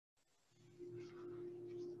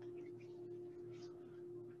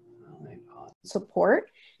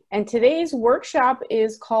support. And today's workshop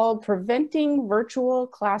is called Preventing Virtual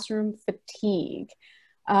Classroom Fatigue.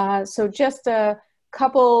 So just a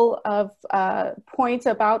couple of points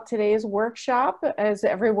about today's workshop, as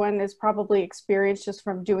everyone has probably experienced just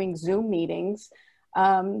from doing Zoom meetings.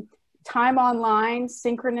 Time online,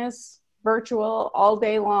 synchronous, virtual, all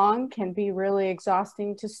day long can be really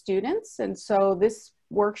exhausting to students. And so this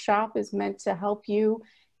workshop is meant to help you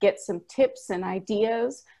get some tips and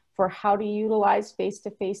ideas for how to utilize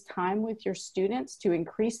face-to-face time with your students to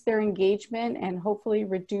increase their engagement and hopefully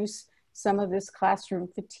reduce some of this classroom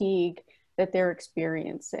fatigue that they're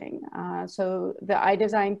experiencing. So the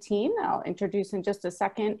iDesign team, I'll introduce in just a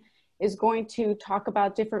second, is going to talk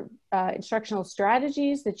about different instructional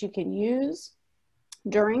strategies that you can use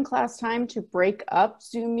during class time to break up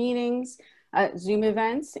Zoom meetings, Zoom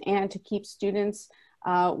events, and to keep students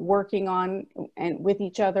working on and with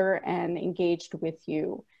each other and engaged with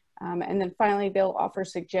you. And then finally, they'll offer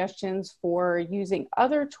suggestions for using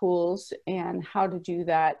other tools and how to do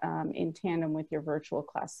that in tandem with your virtual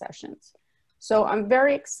class sessions. So I'm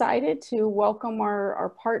very excited to welcome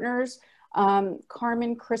our partners.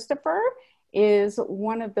 Carmen Christopher is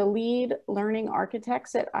one of the lead learning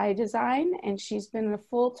architects at iDesign, and she's been a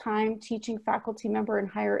full-time teaching faculty member in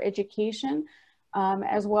higher education,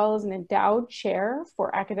 as well as an endowed chair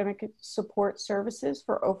for academic support services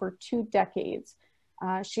for over 2 decades.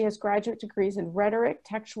 She has graduate degrees in rhetoric,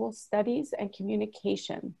 textual studies, and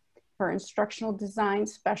communication. Her instructional design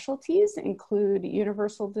specialties include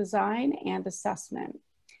universal design and assessment.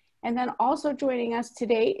 And then also joining us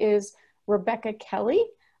today is Rebecca Kelley,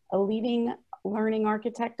 a leading learning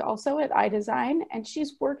architect also at iDesign, and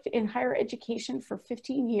she's worked in higher education for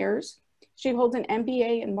 15 years. She holds an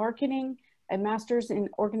MBA in marketing, a master's in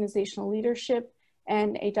organizational leadership,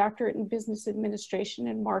 and a doctorate in business administration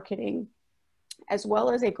and marketing, as well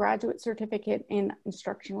as a graduate certificate in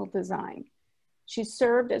instructional design. She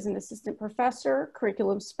served as an assistant professor,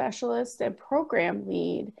 curriculum specialist, and program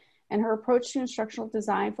lead, and her approach to instructional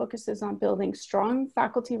design focuses on building strong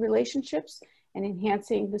faculty relationships and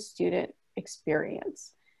enhancing the student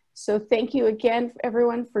experience. So thank you again,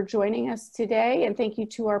 everyone, for joining us today, and thank you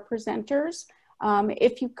to our presenters.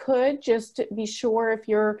 If you could, just be sure if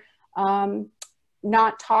you're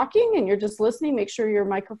not talking and you're just listening, make sure your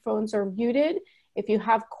microphones are muted. If you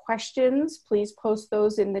have questions, please post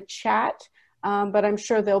those in the chat, but I'm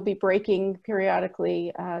sure they'll be breaking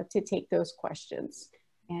periodically to take those questions.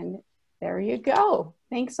 And there you go.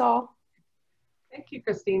 Thanks all. Thank you,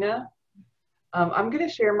 Christina. I'm going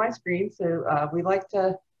to share my screen. So we like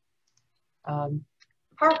to,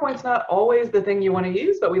 PowerPoint's not always the thing you want to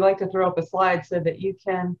use, but we like to throw up a slide so that you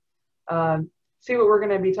can see what we're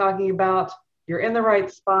going to be talking about. You're in the right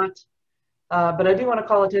spot, but I do want to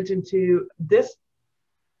call attention to this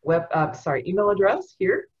email address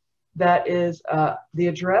here. That is the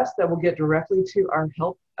address that will get directly to our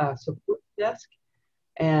help support desk.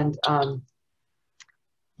 And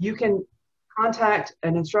you can contact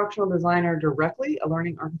an instructional designer directly, a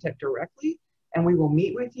learning architect directly, and we will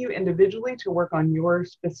meet with you individually to work on your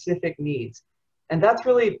specific needs. And that's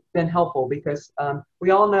really been helpful because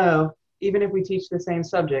we all know, even if we teach the same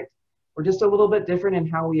subject, we're just a little bit different in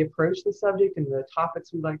how we approach the subject and the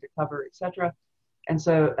topics we like to cover, etc. And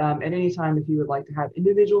so at any time, if you would like to have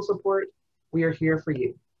individual support, we are here for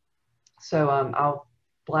you. So I'll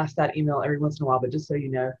blast that email every once in a while, but just so you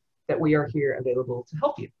know that we are here available to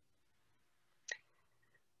help you.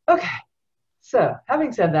 Okay, so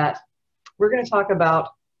having said that, we're going to talk about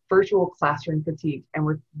virtual classroom fatigue, and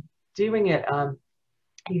we're doing it,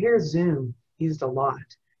 you hear Zoom used a lot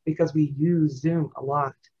because we use Zoom a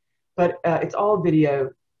lot, but it's all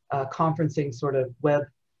video conferencing, sort of web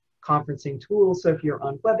conferencing tools. So if you're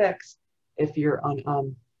on Webex, if you're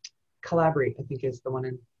on Collaborate, I think is the one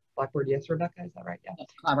in Blackboard. Yes, Rebecca, is that right? Yeah.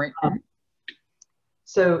 Collaborate.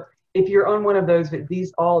 So if you're on one of those,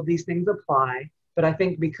 all of these things apply. But I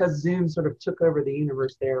think because Zoom sort of took over the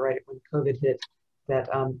universe there, right, when COVID hit, that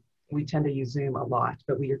we tend to use Zoom a lot.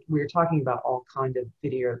 But we're talking about all kind of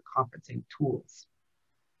video conferencing tools.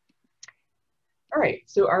 All right,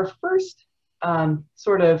 so our first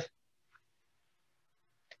sort of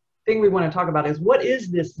thing we want to talk about is, what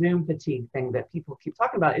is this Zoom fatigue thing that people keep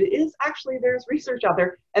talking about? It is actually, there's research out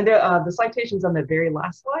there, and the citation's on the very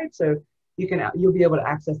last slide, so you'll be able to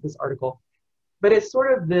access this article. But it's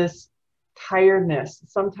sort of this tiredness,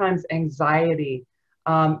 sometimes anxiety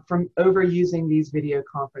from overusing these video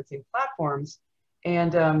conferencing platforms.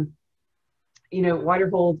 And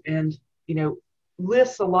Weiderhold and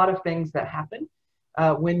lists a lot of things that happen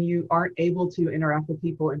when you aren't able to interact with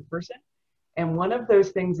people in person. And one of those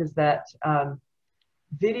things is that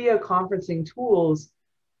video conferencing tools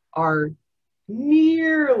are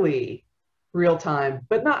nearly real time,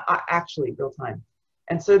 but not actually real time.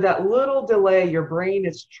 And so that little delay, your brain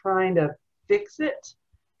is trying to fix it.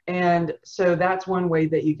 And so that's one way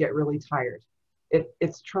that you get really tired.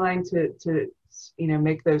 It's trying to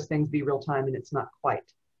make those things be real time, and it's not quite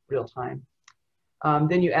real time.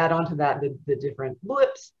 Then you add on to that the different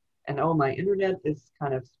blips, and oh, my internet is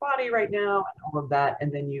kind of spotty right now, and all of that,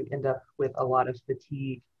 and then you end up with a lot of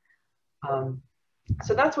fatigue.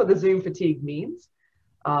 So that's what the Zoom fatigue means.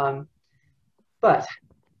 But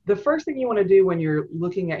the first thing you want to do when you're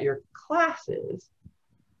looking at your classes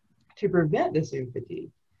to prevent the Zoom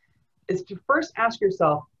fatigue is to first ask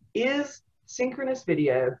yourself, is synchronous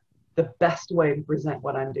video the best way to present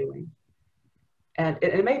what I'm doing? And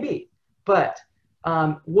it may be, but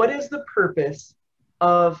what is the purpose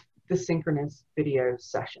of the synchronous video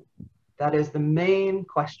session? That is the main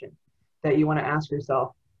question that you want to ask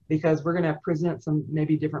yourself, because we're going to present some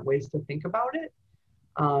maybe different ways to think about it.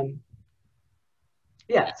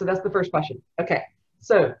 Yeah, so that's the first question. Okay,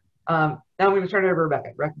 so now I'm going to turn it over to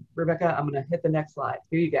Rebecca. Rebecca, I'm going to hit the next slide.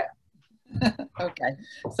 Here you go. Okay,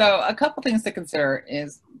 so a couple things to consider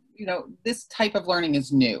is, this type of learning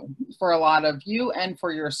is new for a lot of you and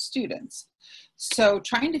for your students. So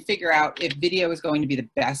trying to figure out if video is going to be the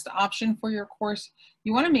best option for your course,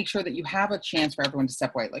 you want to make sure that you have a chance for everyone to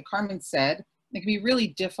step away. Like Carmen said, it can be really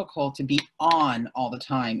difficult to be on all the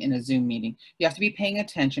time in a Zoom meeting. You have to be paying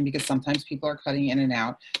attention because sometimes people are cutting in and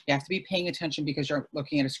out. You have to be paying attention because you're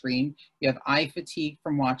looking at a screen. You have eye fatigue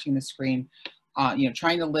from watching the screen.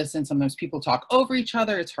 Trying to listen. Sometimes people talk over each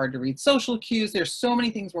other. It's hard to read social cues. There's so many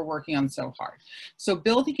things we're working on so hard. So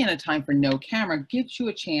building in a time for no camera gives you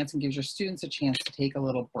a chance and gives your students a chance to take a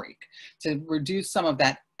little break, to reduce some of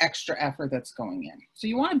that extra effort that's going in. So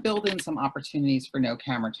you want to build in some opportunities for no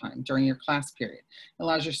camera time during your class period. It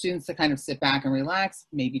allows your students to kind of sit back and relax,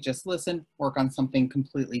 maybe just listen, work on something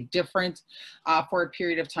completely different for a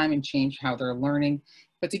period of time and change how they're learning.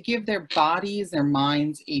 But to give their bodies, their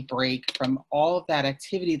minds a break from all of that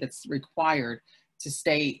activity that's required to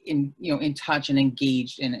stay in touch and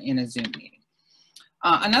engaged in a Zoom meeting.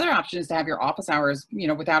 Another option is to have your office hours,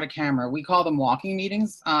 without a camera. We call them walking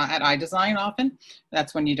meetings at iDesign often.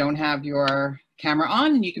 That's when you don't have your camera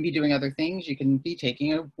on and you can be doing other things. You can be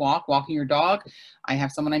taking a walk, walking your dog. I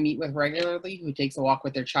have someone I meet with regularly who takes a walk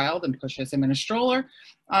with their child and pushes him in a stroller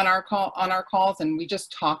on our calls, and we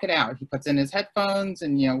just talk it out. He puts in his headphones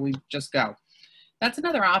and we just go. That's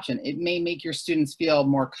another option. It may make your students feel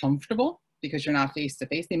more comfortable because you're not face to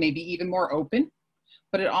face. They may be even more open,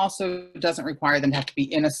 but it also doesn't require them to have to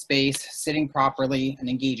be in a space, sitting properly and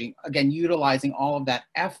engaging. Again, utilizing all of that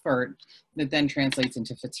effort that then translates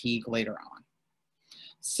into fatigue later on.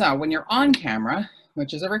 So when you're on camera,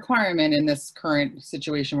 which is a requirement in this current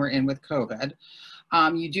situation we're in with COVID,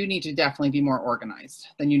 you do need to definitely be more organized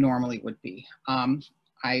than you normally would be.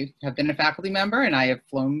 I have been a faculty member and I have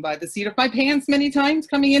flown by the seat of my pants many times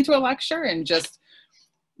coming into a lecture and just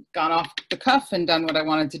gone off the cuff and done what I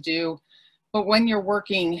wanted to do. But when you're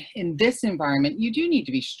working in this environment, you do need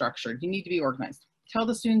to be structured. You need to be organized. Tell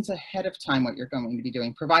the students ahead of time what you're going to be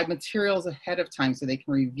doing. Provide materials ahead of time so they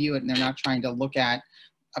can review it and they're not trying to look at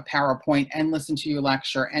a PowerPoint and listen to your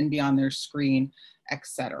lecture and be on their screen,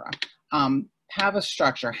 etc. Have a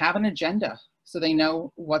structure, have an agenda so they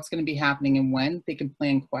know what's going to be happening and when. They can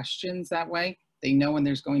plan questions that way. They know when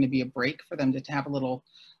there's going to be a break for them to have a little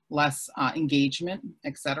less engagement,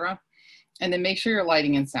 etc. And then make sure your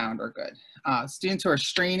lighting and sound are good. Students who are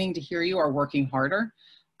straining to hear you are working harder.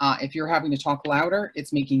 If you're having to talk louder,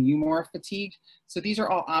 it's making you more fatigued. So these are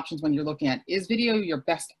all options when you're looking at, is video your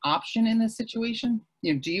best option in this situation?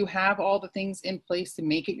 Do you have all the things in place to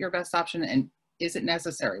make it your best option, and is it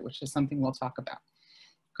necessary, which is something we'll talk about.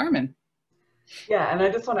 Carmen. Yeah, and I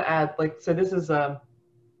just want to add, so this is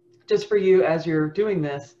just for you as you're doing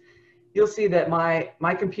this, you'll see that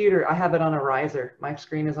my computer, I have it on a riser. My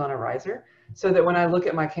screen is on a riser, so that when I look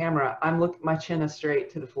at my camera, my chin is straight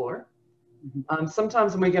to the floor.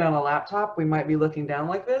 Sometimes when we get on a laptop, we might be looking down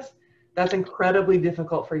like this. That's incredibly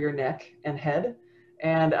difficult for your neck and head.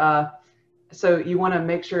 And so you want to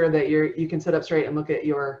make sure that you can sit up straight and look at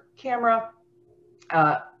your camera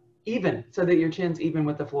even, so that your chin's even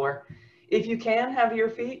with the floor. If you can have your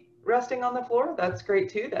feet resting on the floor, that's great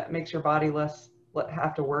too. That makes your body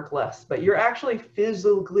have to work less, but you're actually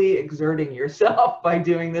physically exerting yourself by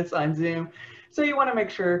doing this on Zoom. So you want to make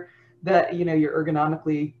sure that you're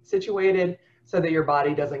ergonomically situated so that your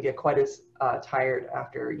body doesn't get quite as tired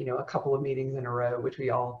after a couple of meetings in a row, which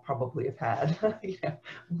we all probably have had.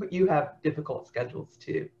 You have difficult schedules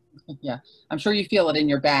too. Yeah, I'm sure you feel it in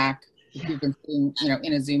your back. if you've been sitting, you know,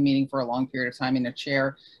 in a Zoom meeting for a long period of time in a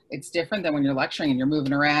chair. It's different than when you're lecturing and you're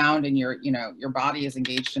moving around and you're, you know, your body is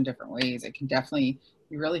engaged in different ways. It can definitely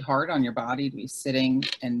be really hard on your body to be sitting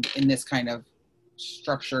and in this kind of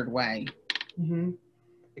structured way. Mm-hmm.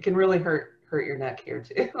 It can really hurt your neck here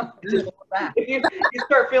too. If you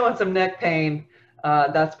start feeling some neck pain,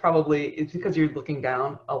 that's probably, it's because you're looking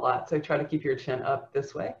down a lot. So try to keep your chin up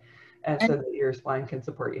this way, and so that your spine can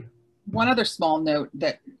support you. One other small note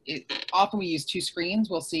that often we use 2 screens.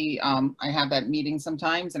 We'll see, I have that meeting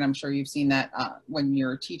sometimes, and I'm sure you've seen that when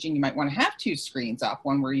you're teaching, you might want to have 2 screens up,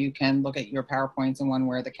 one where you can look at your PowerPoints and one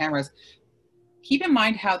where the camera's. Keep in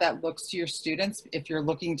mind how that looks to your students. If you're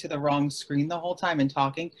looking to the wrong screen the whole time and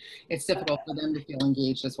talking, it's difficult for them to feel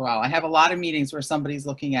engaged as well. I have a lot of meetings where somebody's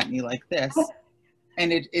looking at me like this,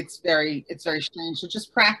 and it's very strange. So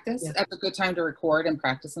just practice. Yeah. That's a good time to record and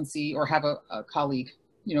practice and see, or have a colleague,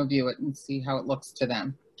 you know, view it and see how it looks to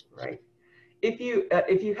them. Right. If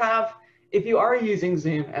you are using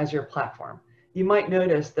Zoom as your platform, you might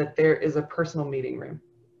notice that there is a personal meeting room.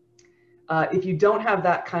 If you don't have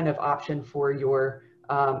that kind of option for your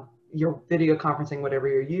video conferencing, whatever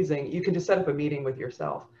you're using, you can just set up a meeting with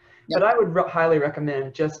yourself. Yep. But I would highly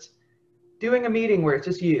recommend just doing a meeting where it's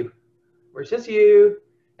just you,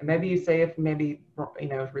 and maybe you say, if maybe, you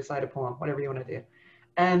know, recite a poem, whatever you want to do,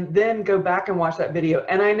 and then go back and watch that video.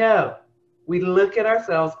 And I know we look at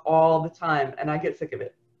ourselves all the time, and I get sick of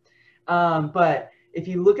it. But if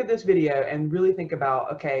you look at this video and really think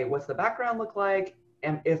about, okay, what's the background look like?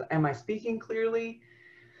 Am I speaking clearly?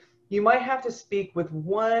 You might have to speak with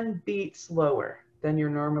 1 beat slower than you're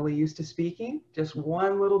normally used to speaking, just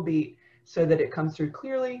 1 little beat, so that it comes through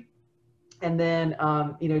clearly. And then,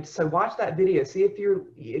 you know, so watch that video. See if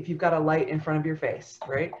you've got a light in front of your face,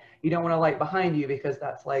 right? You don't want a light behind you, because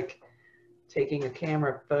that's like taking a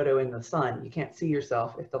camera photo in the sun. You can't see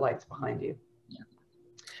yourself if the light's behind you.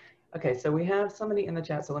 Okay, so we have somebody in the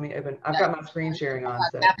chat, so let me open. I've got my screen sharing on.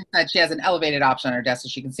 So. Kathy said she has an elevated option on her desk so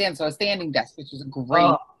she can stand. So a standing desk, which is a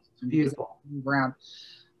great, beautiful. Move around.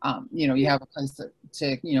 You know, you have a place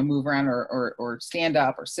to you know, move around or stand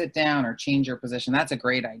up or sit down or change your position. That's a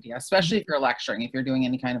great idea, especially if you're lecturing. If you're doing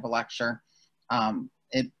any kind of a lecture,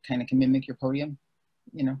 it kind of can mimic your podium.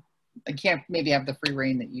 You know, I can't maybe have the free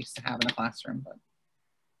reign that you used to have in a classroom, but.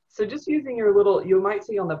 So just using your little, you might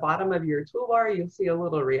see on the bottom of your toolbar, you'll see a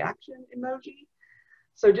little reaction emoji.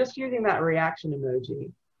 So just using that reaction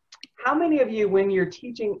emoji. How many of you, when you're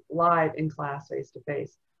teaching live in class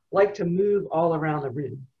face-to-face, like to move all around the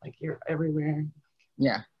room? Like you're everywhere.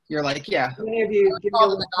 Yeah, you're like, yeah. How many of you give me a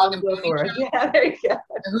little thumbs up for it? Yeah, there you go.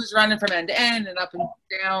 Who's running from end to end and up and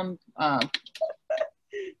down?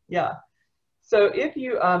 Yeah. So if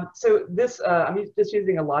you, so this, I'm just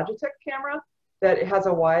using a Logitech camera that it has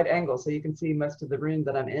a wide angle, so you can see most of the room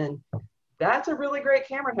that I'm in. That's a really great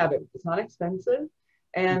camera habit. It's not expensive,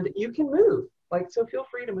 and you can move. Like, so feel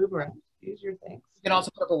free to move around. Use your things. You can also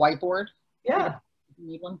put up a whiteboard. Yeah. You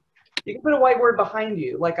need one. You can put a whiteboard behind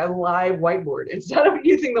you, like a live whiteboard, instead of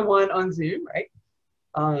using the one on Zoom, right?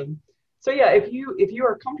 So yeah, if you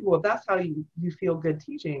are comfortable, if that's how you feel good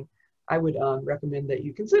teaching, I would recommend that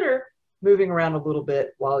you consider moving around a little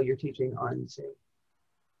bit while you're teaching on Zoom.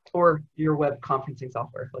 Or your web conferencing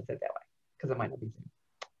software, let's say it that way, because it might not be Zoom.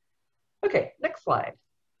 Okay, next slide.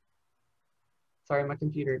 Sorry, my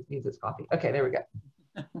computer needs its coffee. Okay, there we go.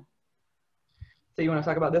 So you want to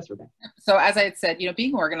talk about this, Rebecca? So as I had said, you know,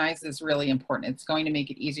 being organized is really important. It's going to make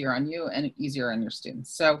it easier on you and easier on your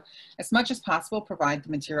students. So as much as possible, provide the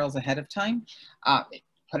materials ahead of time.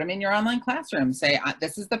 Put them in your online classroom. Say,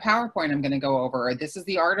 this is the PowerPoint I'm going to go over, or this is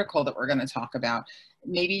the article that we're going to talk about.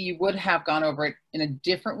 Maybe you would have gone over it in a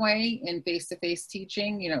different way in face-to-face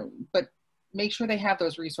teaching, you know, but make sure they have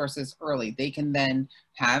those resources early. They can then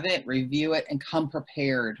have it, review it, and come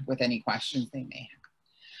prepared with any questions they may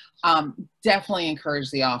have. Definitely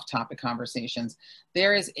encourage the off-topic conversations.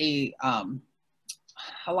 There is a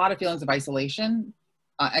lot of feelings of isolation,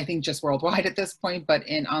 I think just worldwide at this point, but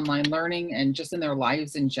in online learning and just in their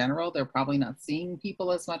lives in general, they're probably not seeing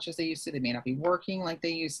people as much as they used to. They may not be working like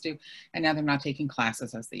they used to, and now they're not taking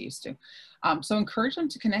classes as they used to. So encourage them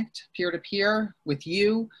to connect peer-to-peer with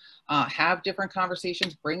you, have different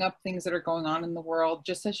conversations, bring up things that are going on in the world,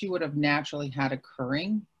 just as you would have naturally had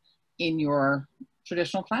occurring in your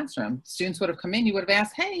traditional classroom. Students would have come in, you would have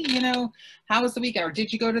asked, hey, you know, how was the weekend? Or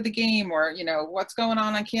did you go to the game? Or, you know, what's going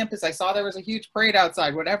on campus? I saw there was a huge parade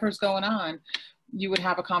outside, whatever's going on. You would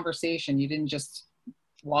have a conversation. You didn't just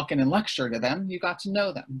walk in and lecture to them. You got to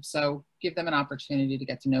know them. So give them an opportunity to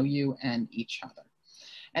get to know you and each other.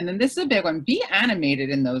 And then this is a big one. Be animated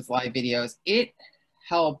in those live videos. It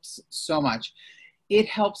helps so much. it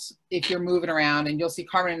helps if you're moving around, and you'll see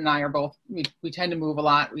Carmen and I are both, we tend to move a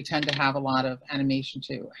lot. We tend to have a lot of animation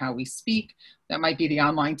to how we speak. That might be the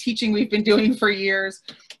online teaching we've been doing for years,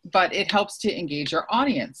 but it helps to engage your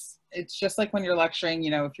audience. It's just like when you're lecturing,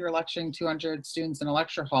 you know, if you're lecturing 200 students in a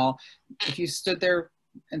lecture hall, if you stood there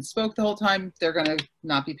and spoke the whole time, they're going to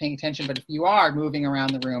not be paying attention. But if you are moving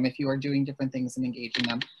around the room, if you are doing different things and engaging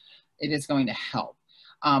them, it is going to help.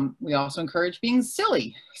 We also encourage being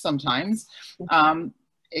silly sometimes.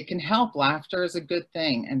 It can help. Laughter is a good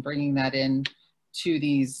thing, and bringing that in to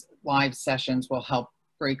these live sessions will help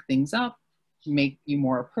break things up, make you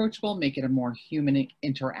more approachable, make it a more human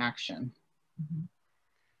interaction.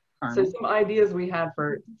 So some ideas we had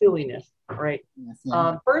for silliness, right? Yes,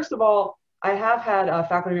 yeah. First of all, I have had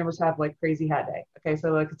faculty members have like crazy hat day. Okay,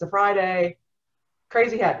 so like it's a Friday,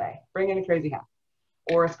 crazy hat day. Bring in a crazy hat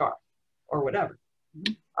or a scarf or whatever.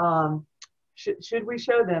 Should we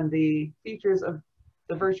show them the features of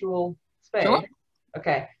the virtual space? Sure.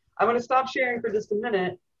 Okay, I'm going to stop sharing for just a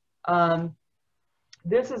minute.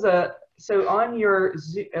 This is so on your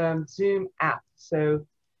Zoom app. So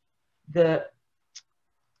can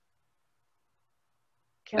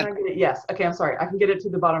I get it? Yes. Okay, I'm sorry. I can get it to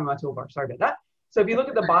the bottom of my toolbar. Sorry about that. So if you look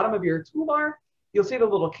at the bottom of your toolbar, you'll see the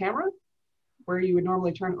little camera where you would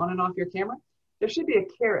normally turn on and off your camera. There should be a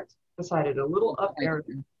caret beside it, a little up arrow.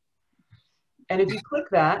 And if you click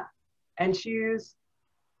that and choose,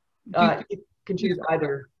 you can choose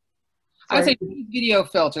either. I would say video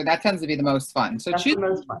filter. That tends to be the most fun. So That's choose the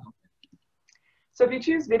most fun. So if you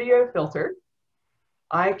choose video filter,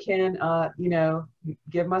 I can, you know,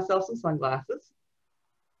 give myself some sunglasses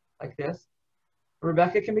like this.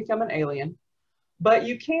 Rebecca can become an alien, but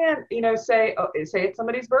you can, you know, say it's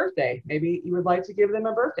somebody's birthday. Maybe you would like to give them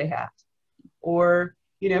a birthday hat, or,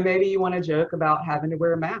 you know, maybe you want to joke about having to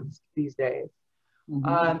wear a mask these days.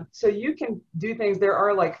 So you can do things. There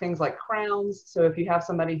are like things like crowns. So if you have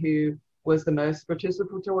somebody who was the most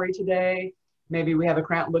participatory today, maybe we have a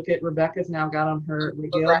crown. Look at Rebecca's now got on her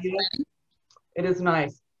regalia. It is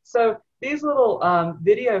nice. So these little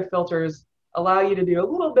video filters allow you to do a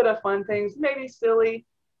little bit of fun things, maybe silly,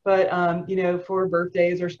 but you know, for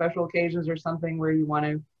birthdays or special occasions or something where you want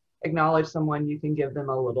to acknowledge someone, you can give them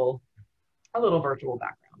a little virtual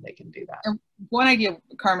background. They can do that. And one idea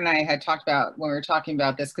Carmen and I had talked about when we were talking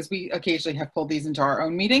about this, because we occasionally have pulled these into our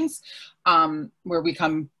own meetings, where we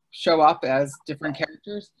show up as different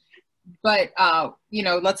characters. But, you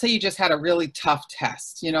know, let's say you just had a really tough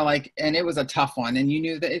test, you know, like, and it was a tough one, and you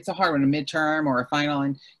knew that it's a hard one, a midterm or a final,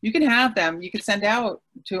 and you can have them, you can send out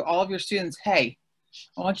to all of your students, hey,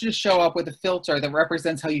 I want you to show up with a filter that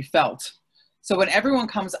represents how you felt. So when everyone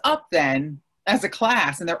comes up then as a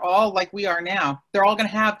class, and they're all like we are now, they're all going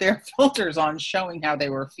to have their filters on showing how they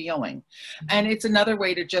were feeling. And it's another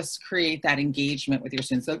way to just create that engagement with your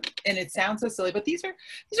students. So, and it sounds so silly, but these are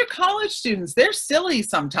college students. They're silly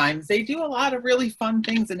sometimes. They do a lot of really fun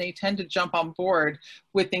things, and they tend to jump on board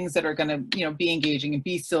with things that are going to, you know, be engaging and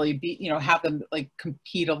be silly, you know, have them like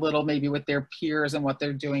compete a little maybe with their peers and what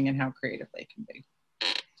they're doing and how creative they can be.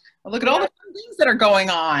 Well, look at all the fun things that are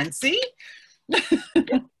going on. See?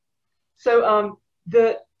 So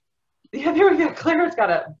there we go. Claire's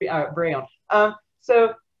got a braille on.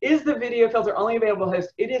 So is the video filter only available to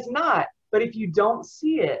host? It is not, but if you don't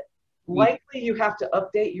see it, likely you have to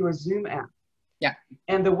update your Zoom app. Yeah.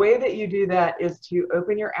 And the way that you do that is to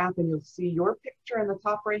open your app, and you'll see your picture in the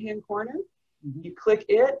top right-hand corner. You click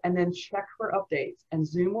it and then check for updates, and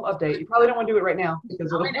Zoom will update. You probably don't want to do it right now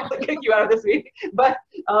because it'll probably kick you out of this meeting, but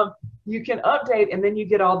you can update, and then you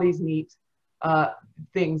get all these neat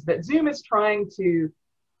things that Zoom is trying to.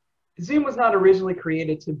 Zoom was not originally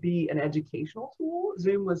created to be an educational tool.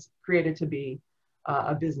 Zoom was created to be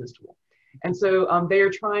a business tool. And so they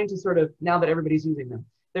are trying to sort of, now that everybody's using them,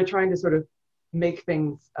 they're trying to sort of make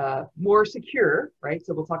things more secure, right?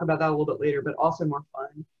 So we'll talk about that a little bit later, but also more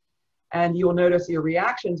fun. And you'll notice your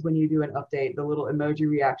reactions when you do an update, the little emoji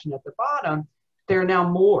reaction at the bottom, they're now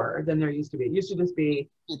more than there used to be. It used to just be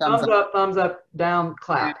thumbs up, down,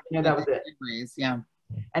 clap. You know, that was it. Yeah.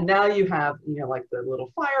 And now you have, you know, like the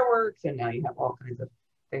little fireworks, and now you have all kinds of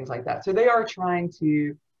things like that. So they are trying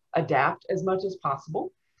to adapt as much as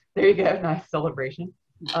possible. There you go, nice celebration.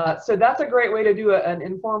 So that's a great way to do an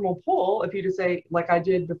informal poll. If you just say, like I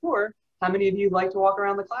did before, how many of you like to walk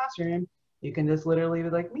around the classroom? You can just literally be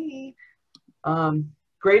like me.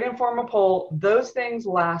 Great informal poll. Those things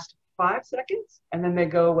last 5 seconds, and then they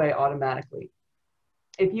go away automatically.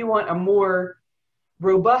 If you want a more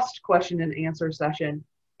robust question and answer session,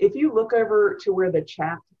 if you look over to where the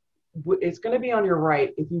chat, it's going to be on your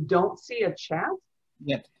right. If you don't see a chat,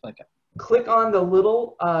 you have to click it. click on the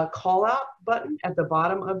little call out button at the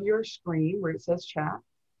bottom of your screen where it says chat,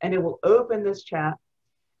 and it will open this chat,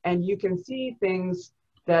 and you can see things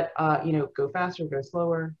that, you know, go faster, go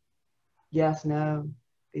slower, yes, no,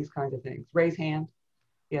 these kinds of things. Raise hand.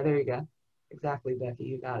 Yeah, there you go. Exactly, Becky,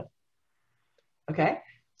 you got it. Okay,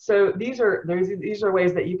 so these are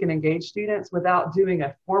ways that you can engage students without doing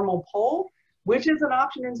a formal poll, which is an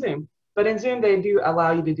option in Zoom. But in Zoom, they do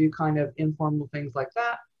allow you to do kind of informal things like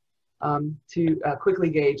that to quickly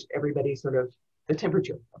gauge everybody's sort of the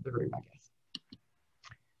temperature of the room, I guess.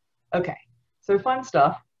 Okay, so fun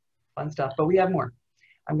stuff, but we have more.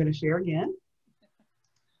 I'm going to share again.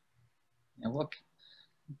 Yeah, look,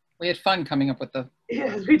 we had fun coming up with the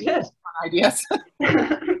yes, we did. ideas.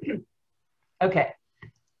 Okay,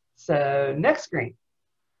 so next screen.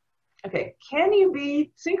 Okay, can you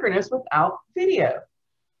be synchronous without video?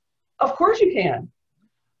 Of course you can.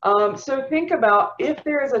 So think about if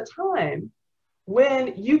there is a time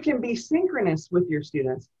when you can be synchronous with your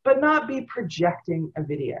students, but not be projecting a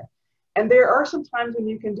video. And there are some times when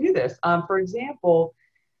you can do this. For example,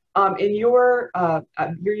 in your,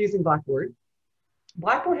 you're using Blackboard.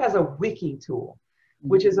 Blackboard has a wiki tool,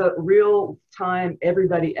 which is a real time,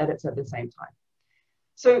 everybody edits at the same time.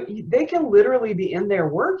 So they can literally be in there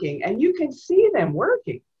working and you can see them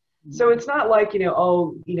working. So it's not like, you know,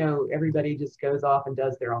 oh, you know, everybody just goes off and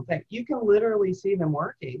does their own thing. You can literally see them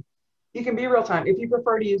working. You can be real time. If you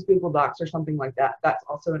prefer to use Google Docs or something like that, that's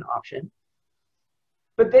also an option.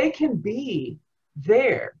 But they can be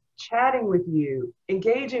there chatting with you,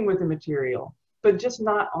 engaging with the material, but just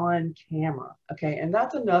not on camera, okay? And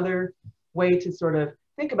that's another way to sort of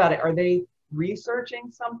think about it. Are they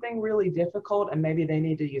researching something really difficult and maybe they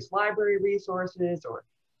need to use library resources or,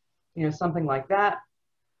 you know, something like that?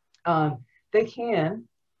 They can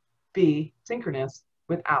be synchronous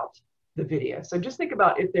without the video. So just think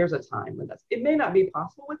about if there's a time when that's, it may not be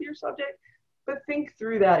possible with your subject, but think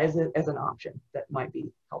through that as an option that might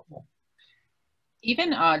be helpful.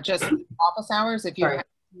 Even just office hours, if you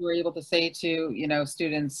were able to say to, you know,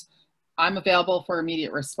 students, I'm available for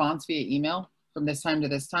immediate response via email from this time to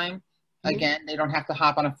this time. Again, they don't have to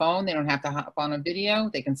hop on a phone. They don't have to hop on a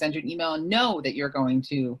video. They can send you an email and know that you're going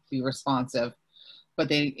to be responsive, but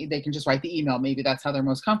they can just write the email. Maybe that's how they're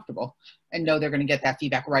most comfortable and know they're going to get that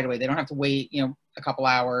feedback right away. They don't have to wait, you know, a couple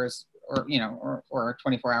hours or, you know, or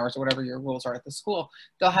 24 hours or whatever your rules are at the school.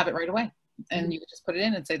 They'll have it right away. And you can just put it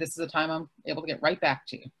in and say, this is the time I'm able to get right back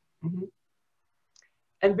to you.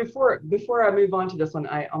 And before I move on to this one,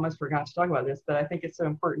 I almost forgot to talk about this, but I think it's so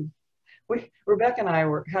important. Rebecca and I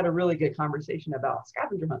had a really good conversation about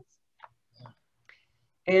scavenger hunts.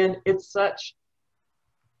 And it's such,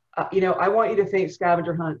 you know, I want you to think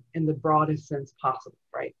scavenger hunt in the broadest sense possible,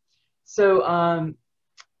 right? So,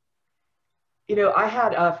 you know, I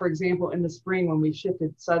had, for example, in the spring when we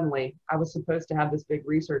shifted suddenly, I was supposed to have this big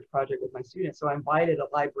research project with my students. So I invited a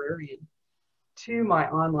librarian to my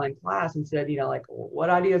online class and said, you know, like, well, what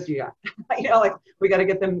ideas do you got? You know, like, we got to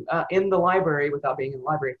get them in the library without being in the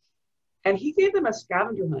library. And he gave them a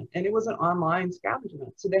scavenger hunt, and it was an online scavenger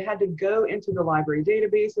hunt. So they had to go into the library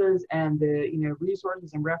databases and the, you know,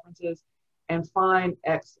 resources and references and find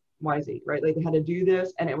X, Y, Z, right? Like they had to do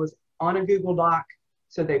this, and it was on a Google Doc.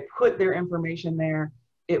 So they put their information there.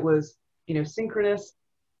 It was, you know, synchronous.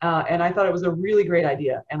 And I thought it was a really great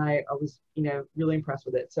idea. And I was, you know, really impressed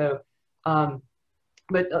with it. So,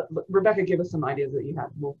 but Rebecca, give us some ideas that you have.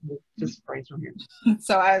 We'll just brainstorm here.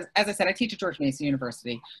 So as I said, I teach at George Mason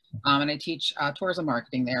University, and I teach tourism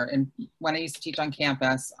marketing there. And when I used to teach on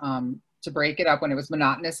campus, to break it up when it was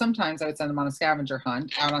monotonous, sometimes I would send them on a scavenger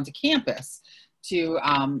hunt out onto campus to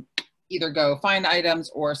either go find items,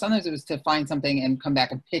 or sometimes it was to find something and come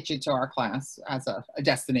back and pitch it to our class as a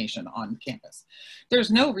destination on campus.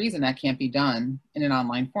 There's no reason that can't be done in an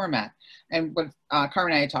online format. And what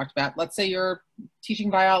Carmen and I had talked about, let's say you're teaching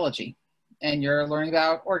biology and you're learning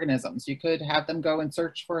about organisms. You could have them go and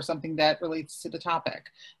search for something that relates to the topic.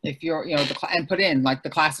 If you're, you know, and put in like the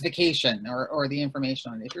classification or the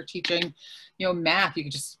information on it. If you're teaching, you know, math, you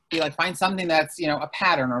could just be like, find something that's, you know, a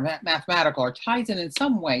pattern or mathematical or ties in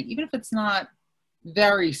some way, even if it's not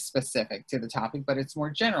very specific to the topic, but it's more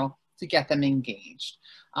general, to get them engaged.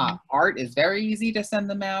 Art is very easy to send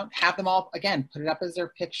them out, have them all, again, put it up as their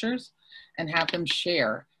pictures and have them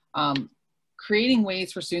share. Creating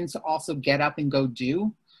ways for students to also get up and go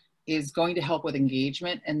do is going to help with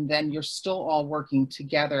engagement. And then you're still all working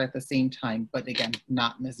together at the same time, but again,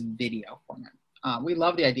 not in this video format. We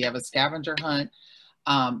love the idea of a scavenger hunt,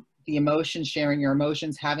 the emotions, sharing your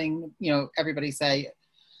emotions, having, you know, everybody say,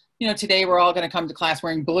 you know, today we're all going to come to class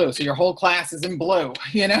wearing blue. So your whole class is in blue,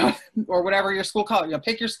 you know, or whatever your school color, you know,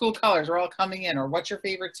 pick your school colors. We're all coming in, or what's your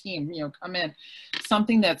favorite team, you know, come in.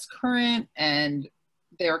 Something that's current and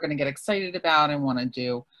they're going to get excited about and want to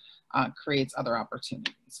do, creates other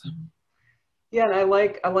opportunities. Yeah, and I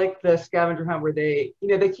like the scavenger hunt where they, you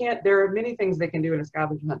know, they can't, there are many things they can do in a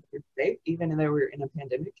scavenger hunt that are safe, even though we're in a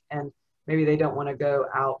pandemic, and maybe they don't want to go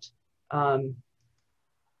out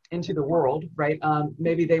into the world, right?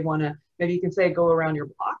 Maybe they want to, maybe you can say, go around your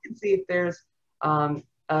block and see if there's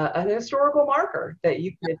a historical marker that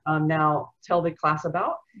you could now tell the class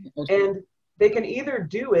about. And they can either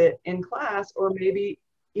do it in class, or maybe,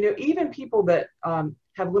 you know, even people that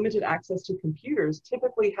have limited access to computers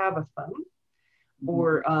typically have a phone,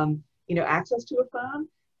 or you know, access to a phone,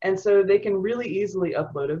 and so they can really easily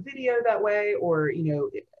upload a video that way, or, you know,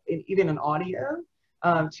 even an audio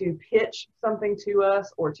to pitch something to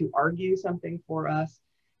us or to argue something for us.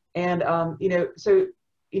 And you know, so,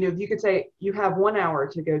 you know, you could say you have 1 hour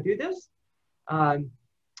to go do this.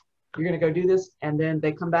 You're going to go do this, and then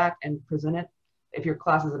they come back and present it. If your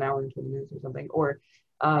class is an hour and 20 minutes or something, or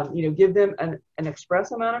you know, give them an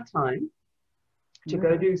express amount of time to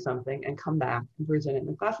go do something and come back and present it in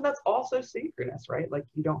the class. And that's also synchronous, right? Like,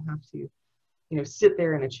 you don't have to, you know, sit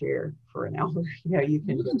there in a chair for an hour. You know, you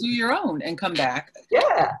can do your own and come back.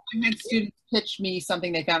 Yeah. I had students pitch me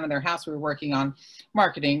something they found in their house. We were working on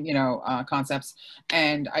marketing, you know, concepts,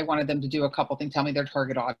 and I wanted them to do a couple things, tell me their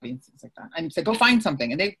target audience, things like that. And said, go find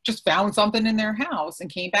something. And they just found something in their house and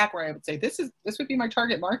came back where I would say, this would be my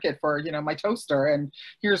target market for, you know, my toaster, and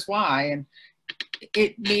here's why. And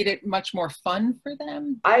it made it much more fun for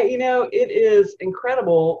them. You know, it is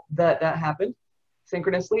incredible that that happened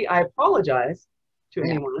synchronously. I apologize to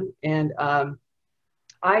anyone, and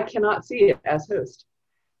I cannot see it as host.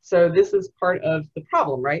 So this is part of the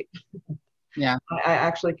problem, right? Yeah. I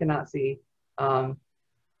actually cannot see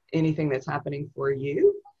anything that's happening for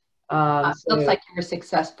you. So, looks like you're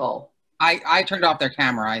successful. I turned off their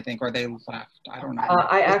camera, I think, or they left. I don't know.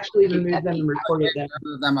 I actually removed them and reported them.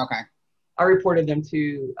 Removed them, okay. I reported them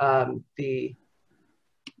to the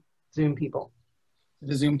Zoom people.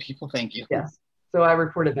 The Zoom people, thank you. Yes. So I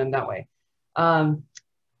reported them that way. I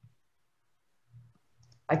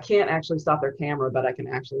can't actually stop their camera, but I can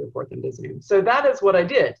actually report them to Zoom. So that is what I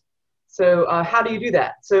did. So how do you do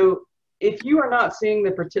that? So if you are not seeing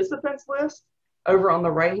the participants list over on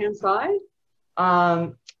the right-hand side,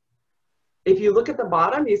 if you look at the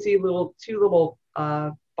bottom, you see two little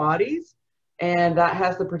bodies, and that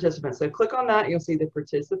has the participants. So click on that, you'll see the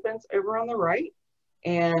participants over on the right.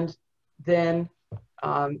 And then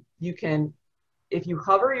you can, if you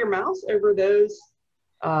hover your mouse over those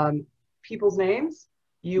people's names,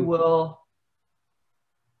 you will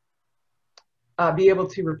be able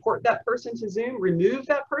to report that person to Zoom, remove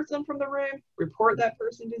that person from the room, report that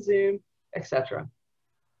person to Zoom, etc.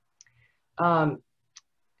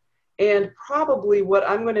 And probably what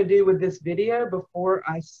I'm going to do with this video before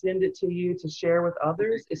I send it to you to share with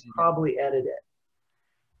others is probably edit it,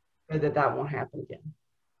 so that that won't happen again.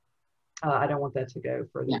 I don't want that to go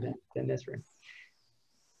further than this room.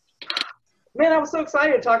 Man, I was so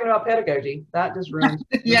excited talking about pedagogy. That just ruined.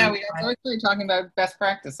 Yeah, we are actually talking about best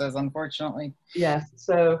practices, unfortunately. Yes.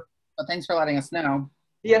 So. But thanks for letting us know.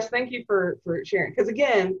 Yes, thank you for sharing. Because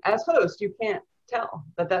again, as host, you can't tell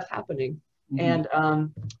that that's happening. Mm-hmm.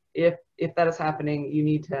 And if that is happening, you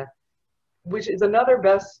need to, which is another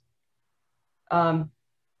best.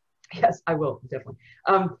 Yes, I will definitely.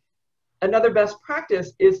 Another best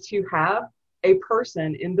practice is to have a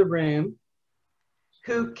person in the room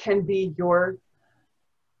who can be your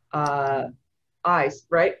eyes,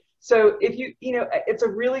 right? So if you know, it's a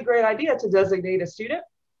really great idea to designate a student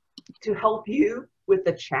to help you with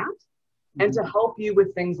the chat and to help you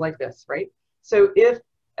with things like this, right? So if,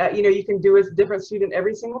 you know, you can do a different student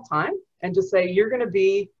every single time and just say, you're gonna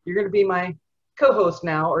be my co-host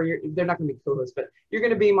now, or they're not gonna be co-host, but you're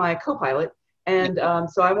gonna be my co-pilot. And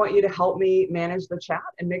so I want you to help me manage the chat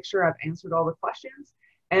and make sure I've answered all the questions.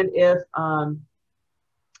 And if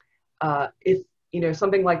you know,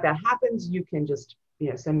 something like that happens, you can just, you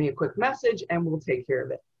know, send me a quick message and we'll take care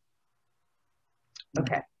of it.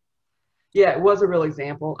 Okay. Yeah, it was a real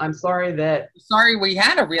example. I'm sorry that. Sorry, we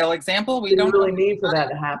had a real example. We don't really need for that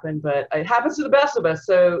to happen, but it happens to the best of us.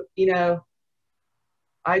 So, you know,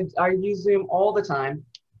 I use Zoom all the time,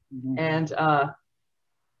 and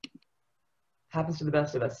happens to the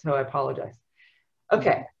best of us. So I apologize.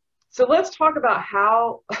 Okay, so let's talk about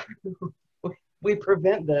how we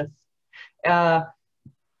prevent this.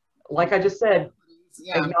 Like I just said,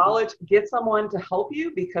 acknowledge, get someone to help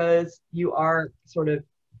you because you are sort of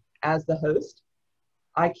as the host.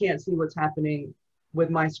 I can't see what's happening with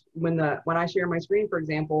my, when I share my screen, for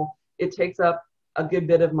example, it takes up a good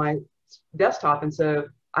bit of my desktop. And so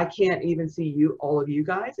I can't even see you, all of you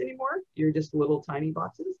guys anymore. You're just little tiny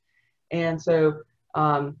boxes. And so,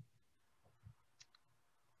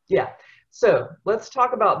 yeah. So let's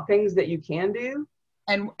talk about things that you can do.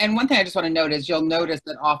 And one thing I just want to note is you'll notice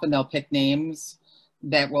that often they'll pick names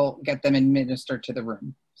that will get them administered to the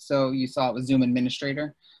room. So you saw it was Zoom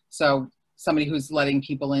administrator. So somebody who's letting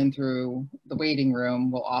people in through the waiting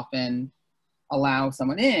room will often allow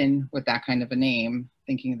someone in with that kind of a name,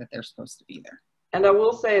 thinking that they're supposed to be there. And I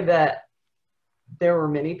will say that there were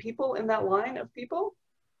many people in that line of people,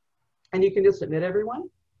 and you can just admit everyone,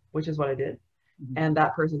 which is what I did. Mm-hmm. And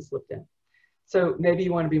that person slipped in. So maybe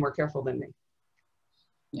you want to be more careful than me.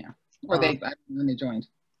 Yeah. Or I don't know when they joined.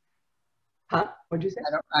 Huh? What'd you say?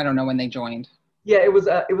 I don't know when they joined. Yeah, it was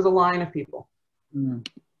a line of people. Mm.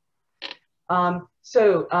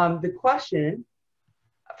 The question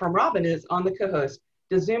from Robin is on the co-host.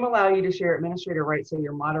 Does Zoom allow you to share administrator rights so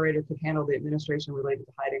your moderator could handle the administration related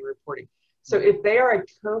to hiding and reporting? So if they are a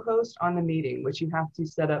co-host on the meeting, which you have to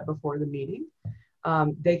set up before the meeting,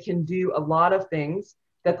 they can do a lot of things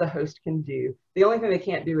that the host can do. The only thing they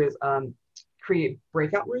can't do is create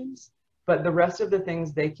breakout rooms, but the rest of the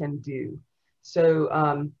things they can do.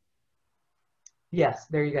 So yes,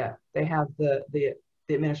 there you go. They have the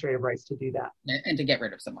administrative rights to do that. And to get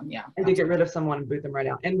rid of someone, yeah. And to get rid of someone and boot them right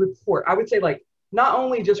out. And report. I would say, like, not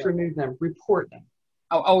only just remove them, report them.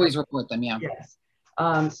 Oh, always report them, yeah. Yes.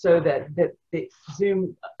 So that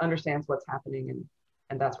Zoom understands what's happening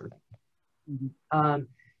and that sort of thing.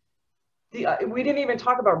 Mm-hmm. We didn't even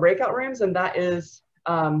talk about breakout rooms, and that is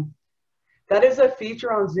a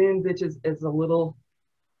feature on Zoom which is a little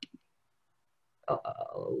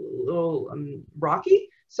rocky.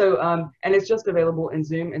 So, and it's just available in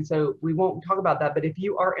Zoom, and so we won't talk about that. But if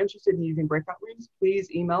you are interested in using breakout rooms,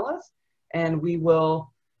 please email us, and we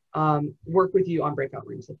will work with you on breakout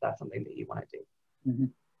rooms if that's something that you want to do. Mm-hmm.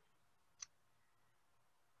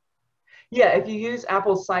 Yeah, if you use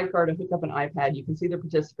Apple's Sidecar to hook up an iPad, you can see the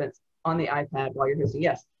participants on the iPad while you're hosting.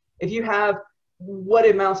 Yes, if you have what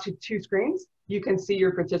amounts to 2 screens, you can see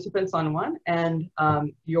your participants on one and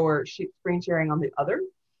your screen sharing on the other.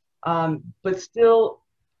 But still,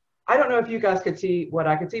 I don't know if you guys could see what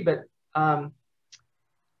I could see, but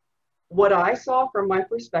what I saw from my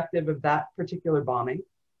perspective of that particular bombing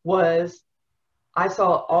was I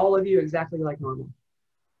saw all of you exactly like normal.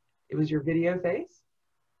 It was your video face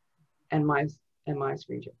and my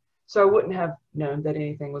screen share. So I wouldn't have known that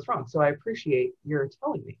anything was wrong. So I appreciate your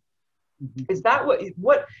telling me. Mm-hmm. Is that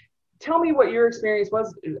what, tell me what your experience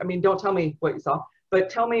was. I mean, don't tell me what you saw, but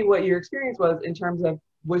tell me what your experience was in terms of,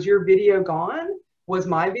 was your video gone? Was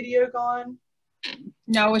my video gone?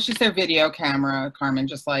 No, it's just their video camera, Carmen,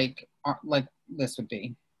 just like this would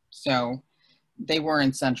be. So they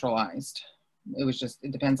weren't centralized. It was just,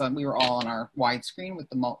 it depends on, we were all on our widescreen with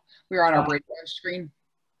we were on our breakout screen.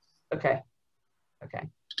 Okay. Okay.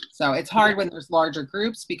 So it's hard when there's larger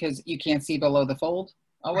groups because you can't see below the fold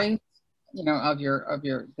always, you know, of your,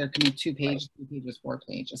 there can be 2 pages, 3 pages, 4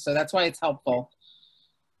 pages. So that's why it's helpful.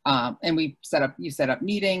 And you set up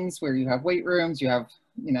meetings where you have wait rooms, you have,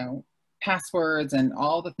 you know, passwords and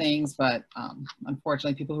all the things, but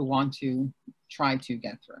unfortunately people who want to try to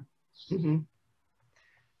get through. Mm-hmm.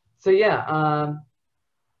 So yeah,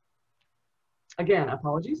 again,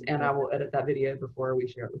 apologies, and I will edit that video before we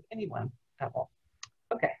share it with anyone at all.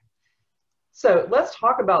 Okay, so let's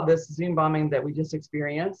talk about this Zoom bombing that we just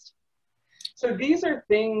experienced. So these are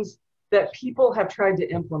things that people have tried to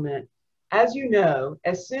implement. As you know,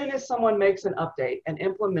 as soon as someone makes an update and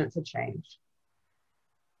implements a change,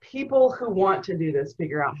 people who want to do this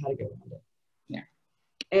figure out how to get around it. Yeah.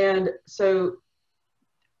 And so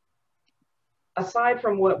aside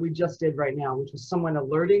from what we just did right now, which was someone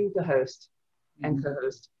alerting the host and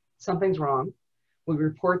co-host, something's wrong, we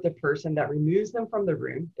report the person that removes them from the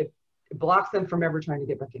room. It blocks them from ever trying to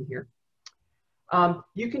get back in here.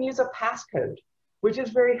 You can use a passcode, which is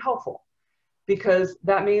very helpful because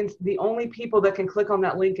that means the only people that can click on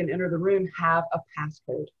that link and enter the room have a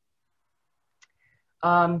passcode.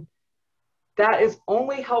 That is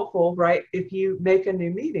only helpful, right, if you make a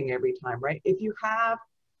new meeting every time, right? If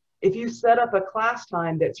you set up a class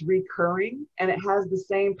time that's recurring and it has the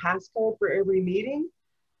same passcode for every meeting,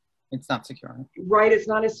 it's not secure. Right, it's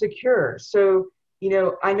not as secure. So, you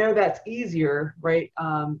know, I know that's easier, right?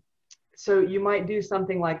 So you might do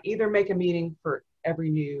something like either make a meeting for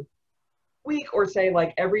every new week or say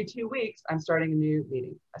like every 2 weeks, I'm starting a new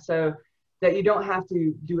meeting. So that you don't have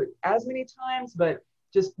to do it as many times, but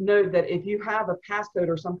just note that if you have a passcode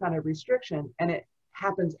or some kind of restriction and it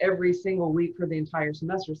happens every single week for the entire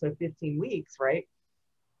semester, so 15 weeks, right?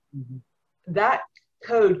 Mm-hmm. That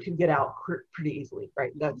code could get out pretty easily,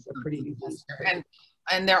 right? That's a pretty easy.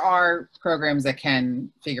 And there are programs that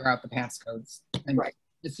can figure out the passcodes. And right.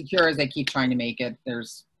 As secure as they keep trying to make it,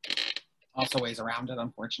 there's also ways around it,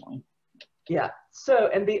 unfortunately. Yeah. So,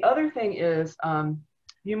 and the other thing is,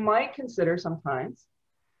 you might consider sometimes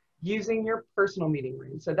using your personal meeting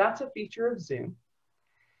room. So that's a feature of Zoom.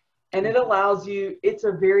 And it allows you, it's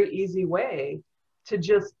a very easy way to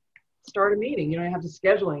just start a meeting. You don't have to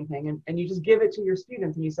schedule anything, and you just give it to your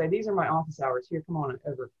students and you say, these are my office hours. Here, come on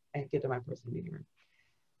over and get to my personal meeting room.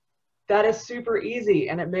 That is super easy,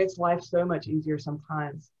 and it makes life so much easier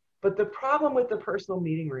sometimes. But the problem with the personal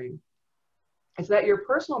meeting room is that your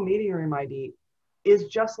personal meeting room ID is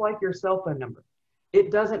just like your cell phone number.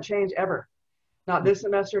 It doesn't change ever. Not this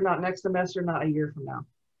semester, not next semester, not a year from now.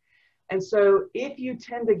 And so if you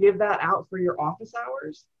tend to give that out for your office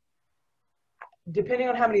hours, depending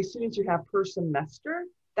on how many students you have per semester,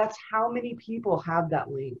 that's how many people have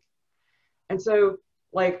that link. And so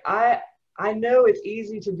like, I know it's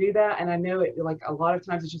easy to do that. And I know it, like, a lot of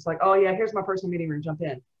times it's just like, oh yeah, here's my personal meeting room, jump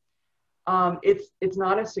in. It's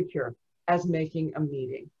not as secure as making a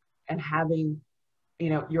meeting and having, you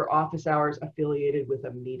know, your office hours affiliated with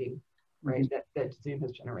a meeting, right? Mm-hmm. that Zoom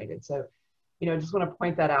has generated. So, you know, I just want to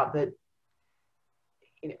point that out, that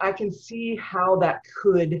I can see how that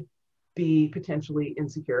could be potentially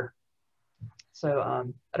insecure. So I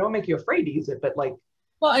don't want to make you afraid to use it, but like,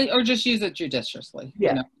 well, or just use it judiciously.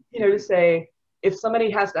 Yeah, you know, to say, if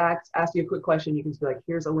somebody has to ask you a quick question, you can just be like,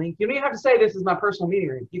 here's a link. You don't even have to say, this is my personal meeting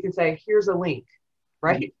room. You can say, here's a link,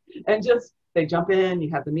 right? And just, they jump in,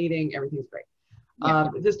 you have the meeting, everything's great. Yeah.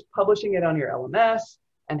 Just publishing it on your LMS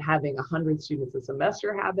and having 100 students a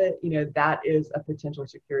semester have it, you know, that is a potential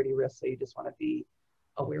security risk. So you just want to be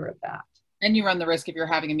aware of that. And you run the risk, if you're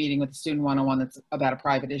having a meeting with a student one-on-one that's about a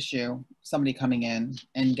private issue, somebody coming in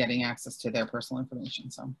and getting access to their personal information.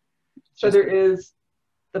 So there is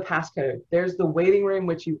the passcode. There's the waiting room,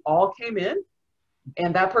 which you all came in,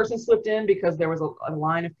 and that person slipped in because there was a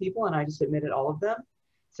line of people and I just admitted all of them.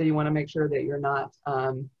 So you want to make sure that you're not,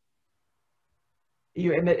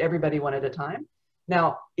 you admit everybody one at a time.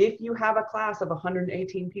 Now, if you have a class of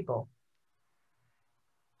 118 people,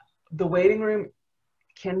 the waiting room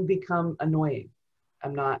can become annoying.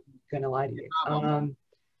 I'm not going to lie to you.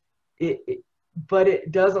 But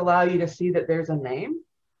it does allow you to see that there's a name,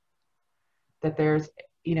 that there's,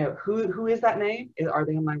 you know, who is that name? Are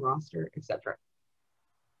they on my roster, etc.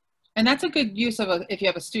 And that's a good use of if you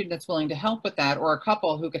have a student that's willing to help with that, or a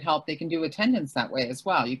couple who could help, they can do attendance that way as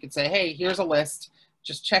well. You could say, hey, here's a list,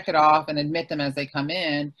 just check it off and admit them as they come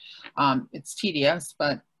in. It's tedious,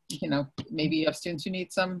 but you know, maybe you have students who need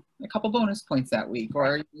a couple bonus points that week,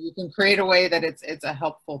 or you can create a way that it's a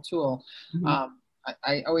helpful tool. Mm-hmm.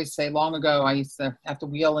 I always say, long ago, I used to have to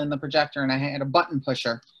wheel in the projector and I had a button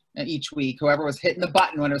pusher each week, whoever was hitting the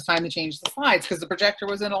button when it was time to change the slides, because the projector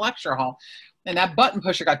was in a lecture hall. And that button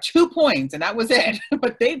pusher got 2 points and that was it.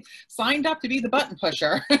 But they signed up to be the button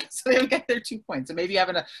pusher, so they would get their 2 points. And maybe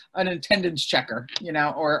having an attendance checker, you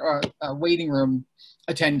know, or a waiting room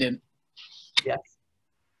attendant. Yes.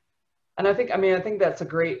 And I think that's a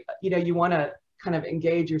great, you know, you want to kind of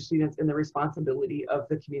engage your students in the responsibility of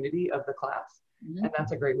the community of the class. Mm-hmm. And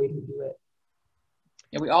that's a great way to do it.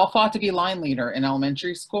 Yeah, we all fought to be line leader in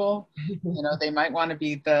elementary school. You know, they might want to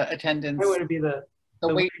be the attendance. I want to be the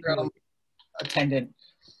waiting room attendant.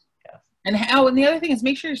 Yes. And the other thing is,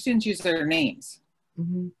 make sure your students use their names.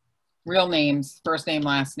 Mm-hmm. Real names, first name,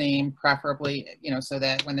 last name, preferably, you know, so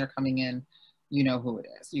that when they're coming in, you know who it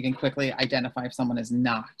is. You can quickly identify if someone is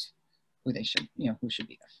not who they should, you know, who should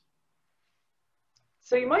be there.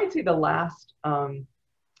 So you might see the last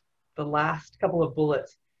couple of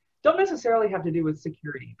bullets don't necessarily have to do with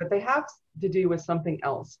security, but they have to do with something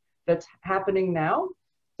else that's happening now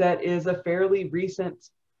that is a fairly recent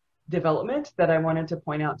development that I wanted to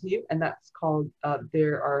point out to you. And that's called,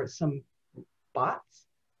 there are some bots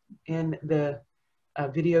in the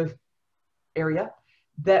video area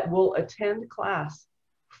that will attend class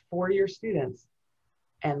for your students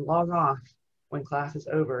and log off when class is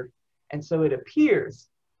over. And so it appears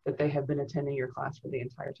that they have been attending your class for the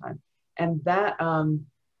entire time. And that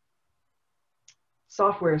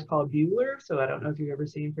software is called Bueller. So I don't know if you've ever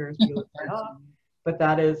seen Ferris Bueller sign off, but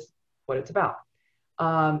that is what it's about.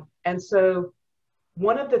 And so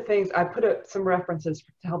one of the things, I put some references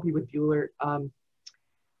to help you with Bueller,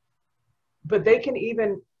 but they can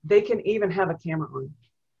even have a camera on.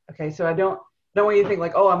 Okay, so I don't want you to think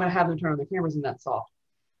like, oh, I'm going to have them turn on their cameras and that's soft.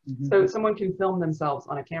 Mm-hmm. So someone can film themselves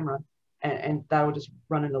on a camera and that will just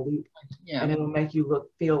run in a loop, Yeah. and it will make you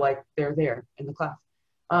feel like they're there in the class.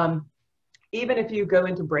 Even if you go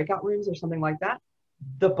into breakout rooms or something like that,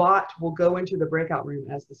 the bot will go into the breakout room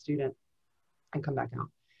as the student and come back out.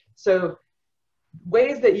 So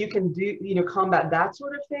ways that you can do, combat that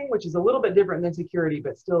sort of thing, which is a little bit different than security,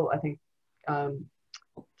 but still I think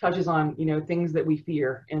touches on, things that we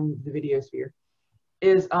fear in the video sphere,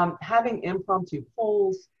 is having impromptu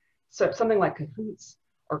polls, so something like Kahoots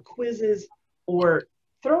or quizzes, or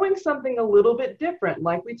throwing something a little bit different,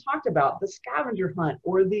 like we talked about, the scavenger hunt,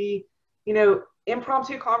 or the,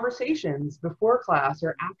 impromptu conversations before class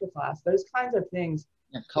or after class, those kinds of things.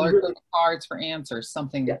 Yeah, color-coded cards for answers,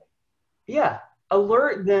 something. Yeah,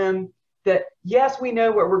 alert them that, yes, we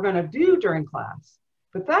know what we're going to do during class,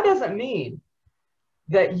 but that doesn't mean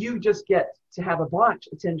that you just get to have a bot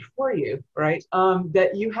attend for you, right?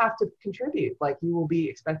 That you have to contribute, like you will be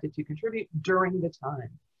expected to contribute during the time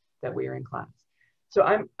that we are in class.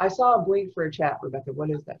 So I saw a blink for a chat, Rebecca. What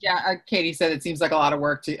is that? Yeah, Katie said it seems like a lot of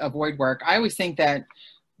work to avoid work. I always think that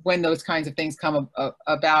when those kinds of things come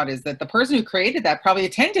about is that the person who created that probably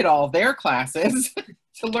attended all of their classes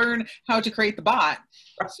to learn how to create the bot.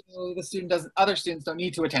 So the other students don't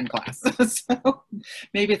need to attend class. So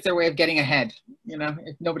maybe it's their way of getting ahead,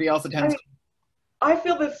 if nobody else attends. I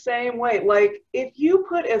feel the same way. Like if you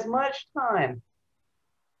put as much time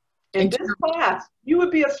in this class, you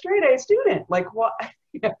would be a straight A student. Like what?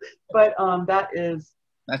 But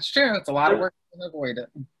that's true. It's a lot of work to avoid it.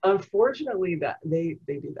 Unfortunately, that they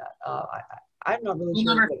do that. I'm not really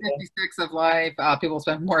sure. Number 56 of life, people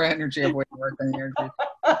spend more energy avoiding work than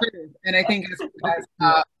energy. And I think as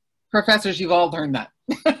professors, you've all learned that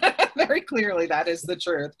very clearly. That is the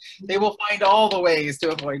truth. They will find all the ways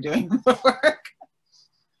to avoid doing the work.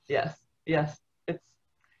 Yes,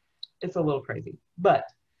 it's a little crazy, but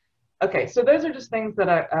okay. So those are just things that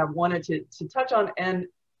I wanted to touch on, and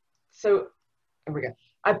so there we go.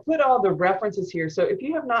 I put all the references here. So if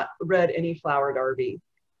you have not read any Flower Darby,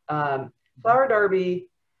 Flower Darby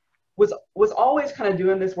was always kind of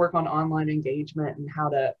doing this work on online engagement and how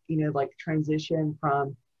to, like transition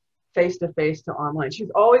from face-to-face to online. She's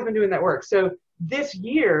always been doing that work. So this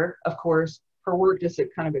year, of course, her work just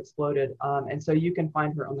kind of exploded. And so you can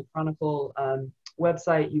find her on the Chronicle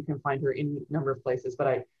website. You can find her in a number of places, but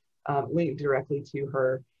I linked directly to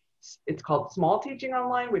her. It's called Small Teaching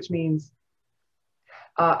Online, which means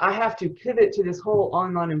I have to pivot to this whole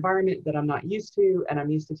online environment that I'm not used to, and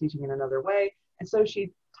I'm used to teaching in another way. And so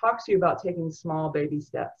she talks to you about taking small baby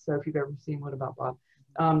steps. So if you've ever seen What About Bob?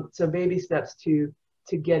 So baby steps to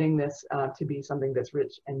getting this to be something that's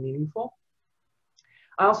rich and meaningful.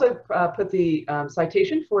 I also put the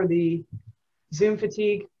citation for the Zoom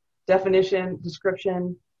fatigue definition,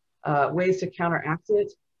 description, ways to counteract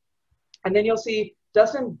it. And then you'll see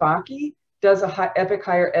Dustin Bakke does a epic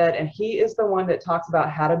higher ed, and he is the one that talks about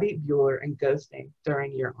how to beat Bueller and ghosting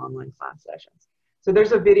during your online class sessions. So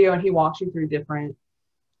there's a video and he walks you through different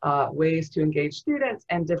ways to engage students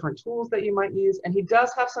and different tools that you might use. And he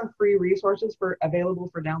does have some free resources available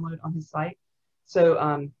for download on his site. So,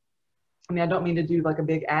 I mean, I don't mean to do like a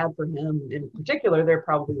big ad for him in particular. There are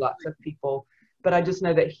probably lots of people, but I just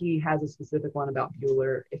know that he has a specific one about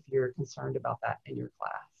Bueller if you're concerned about that in your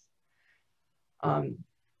class.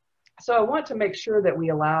 So I want to make sure that we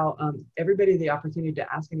allow everybody the opportunity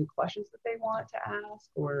to ask any questions that they want to ask,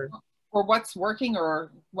 or what's working,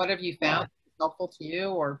 or what have you found helpful to you,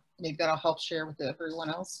 or maybe that'll help share with everyone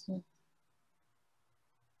else.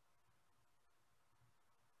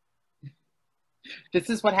 This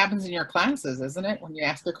is what happens in your classes, isn't it? When you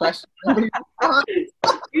ask a question.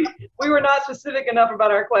 We were not specific enough about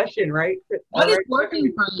our question, right? What is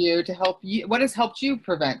working for you to help you? What has helped you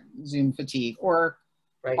prevent Zoom fatigue, or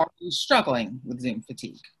are you struggling with Zoom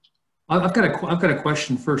fatigue? I've got a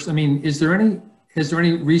question first. I mean, has there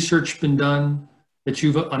any research been done that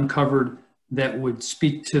you've uncovered that would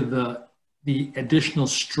speak to the additional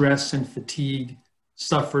stress and fatigue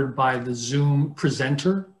suffered by the Zoom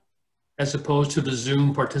presenter as opposed to the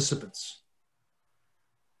Zoom participants?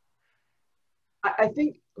 I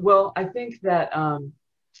think that,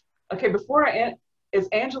 okay, before is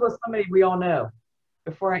Angela somebody we all know?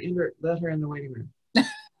 Before I let her in the waiting room.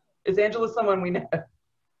 Is Angela someone we know?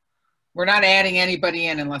 We're not adding anybody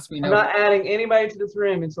in unless we know. I'm not adding anybody to this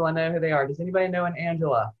room until I know who they are. Does anybody know an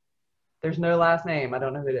Angela? There's no last name. I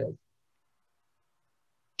don't know who it is.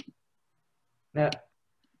 No.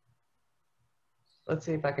 Let's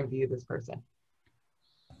see if I can view this person.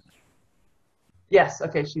 Yes,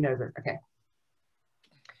 okay, she knows her. Okay.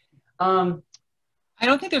 I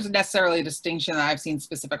don't think there's necessarily a distinction. I've seen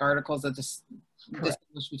specific articles that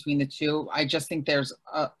distinguish between the two. I just think there's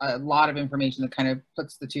a lot of information that kind of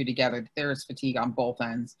puts the two together. There is fatigue on both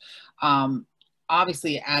ends.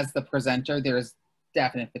 Obviously, as the presenter, there's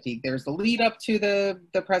definite fatigue. There's the lead up to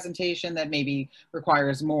the presentation that maybe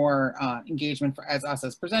requires more engagement for as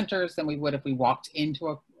presenters than we would if we walked into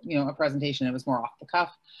a presentation. It was more off the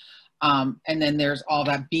cuff. And then there's all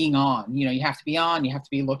that being on. You know, you have to be on, you have to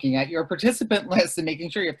be looking at your participant list and making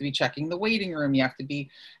sure you have to be checking the waiting room, you have to be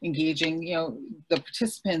engaging, you know, the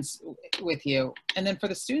participants with you. And then for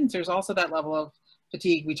the students, there's also that level of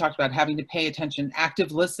fatigue. We talked about having to pay attention.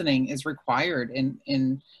 Active listening is required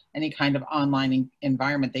in any kind of online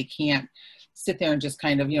environment. They can't sit there and just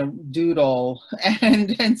kind of, you know, doodle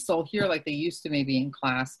and still hear like they used to maybe in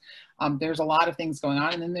class. There's a lot of things going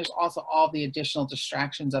on. And then there's also all the additional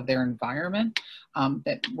distractions of their environment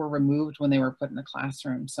that were removed when they were put in the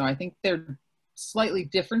classroom. So I think they're slightly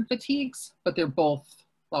different fatigues, but they're both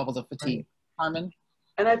levels of fatigue. Right. Carmen?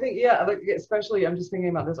 And I think, yeah, like, especially I'm just thinking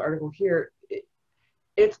about this article here.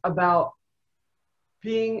 It's about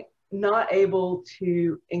being not able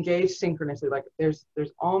to engage synchronously. Like there's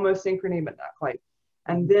almost synchrony, but not quite.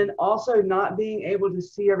 And then also not being able to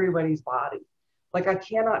see everybody's body. Like I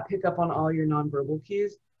cannot pick up on all your nonverbal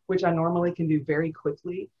cues, which I normally can do very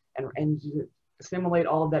quickly and assimilate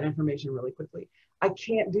all of that information really quickly. I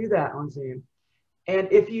can't do that on Zoom.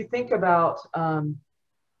 And if you think about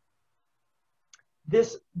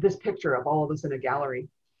this picture of all of us in a gallery,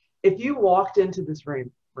 if you walked into this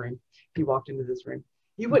room,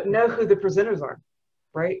 you wouldn't know who the presenters are,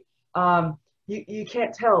 right? You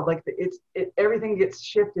can't tell, like everything gets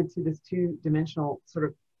shifted to this two-dimensional sort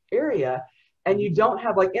of area, and you don't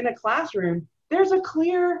have, like in a classroom, there's a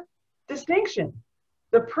clear distinction.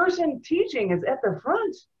 The person teaching is at the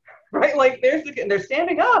front, right? Like they're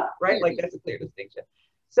standing up, right? Like that's a clear distinction.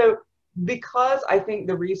 So because I think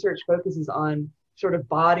the research focuses on sort of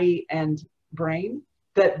body and brain,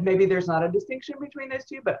 that maybe there's not a distinction between those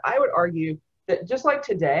two, but I would argue that just like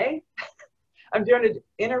today, I'm trying to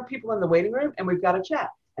enter people in the waiting room and we've got a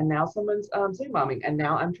chat, and now someone's Zoom bombing, and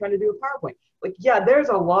now I'm trying to do a PowerPoint. Like, yeah, there's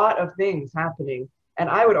a lot of things happening, and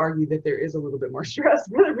I would argue that there is a little bit more stress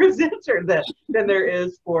for the presenter than there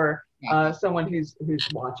is for someone who's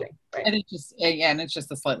watching. Right? And it's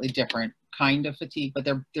just a slightly different kind of fatigue, but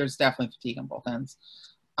there's definitely fatigue on both ends.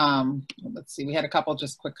 Let's see, we had a couple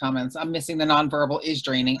just quick comments. I'm missing the nonverbal is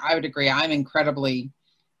draining. I would agree. I'm incredibly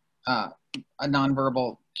a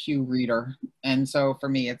nonverbal cue reader, and so for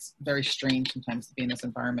me it's very strange sometimes to be in this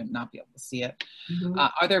environment and not be able to see it. Mm-hmm.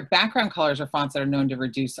 Are there background colors or fonts that are known to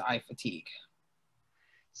reduce eye fatigue?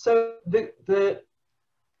 So the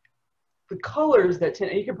colors that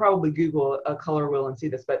tend, and you can probably Google a color wheel and see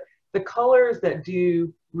this, but the colors that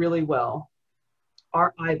do really well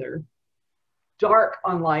are either dark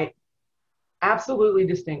on light, absolutely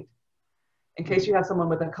distinct, in case you have someone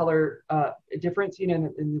with a color difference, you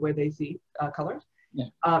know, in the way they see colors. Yeah.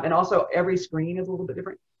 And also every screen is a little bit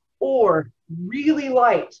different, or really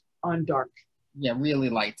light on dark. Yeah, really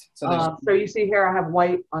light. So you see here, I have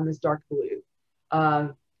white on this dark blue.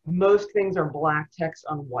 Most things are black text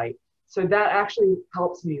on white. So that actually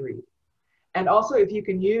helps me read. And also if you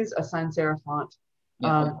can use a sans serif font,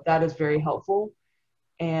 that is very helpful.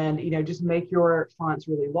 And, you know, just make your fonts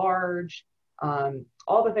really large.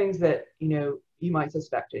 All the things that, you know, you might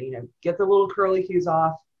suspect, you know, get the little curly cues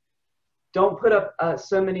off. Don't put up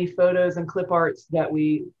so many photos and clip arts that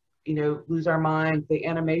we, you know, lose our mind. The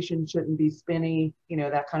animation shouldn't be spinny, you know,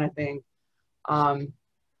 that kind of thing.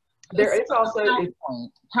 There is also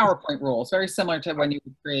PowerPoint rules, very similar to when you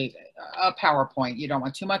create a PowerPoint. You don't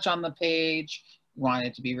want too much on the page. You want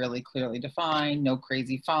it to be really clearly defined, no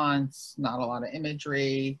crazy fonts, not a lot of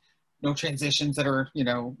imagery, no transitions that are, you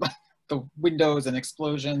know, the windows and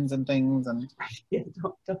explosions and things. And yeah,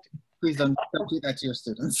 please don't do that to your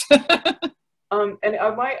students. And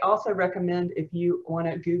I might also recommend, if you want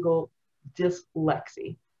to Google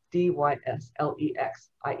Dyslexie,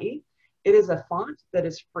 Dyslexie. It is a font that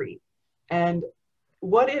is free. And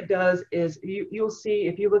what it does is, you'll see,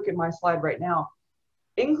 if you look at my slide right now,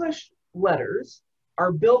 English letters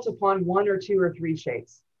are built upon one or two or three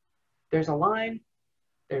shapes. There's a line,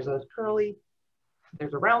 there's a curly,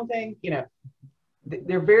 there's a round thing, you know,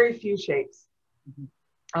 there are very few shapes.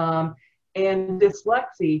 And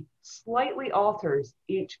Dyslexie slightly alters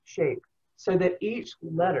each shape so that each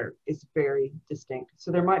letter is very distinct.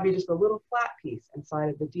 So there might be just a little flat piece inside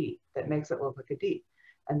of the D that makes it look like a D.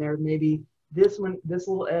 And there may be this one, this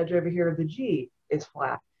little edge over here of the G is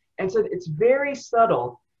flat. And so it's very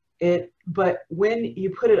subtle. But when you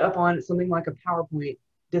put it up on something like a PowerPoint,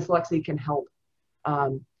 Dyslexie can help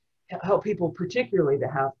help people particularly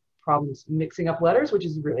that have problems mixing up letters, which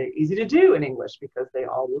is really easy to do in English because they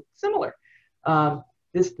all look similar.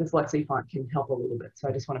 This dyslexia font can help a little bit. So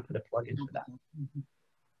I just want to put a plug in for that.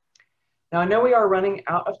 Now I know we are running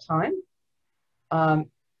out of time.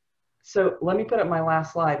 So let me put up my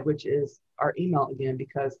last slide, which is our email again,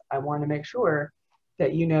 because I want to make sure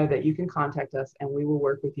that you know that you can contact us and we will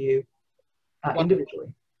work with you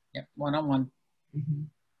individually. Yep, one-on-one. Mm-hmm.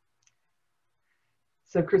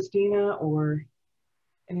 So Christina or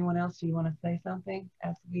anyone else, do you want to say something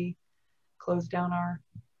as we close down our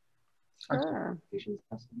Sure.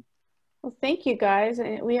 Well, thank you guys.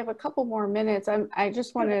 And we have a couple more minutes. I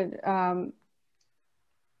just wanted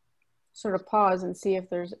sort of pause and see if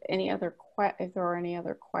there's any other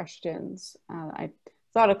questions. I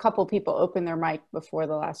thought a couple people opened their mic before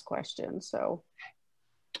the last question. So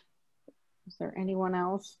is there anyone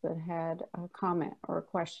else that had a comment or a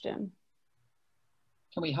question?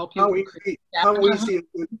 Can we help you? How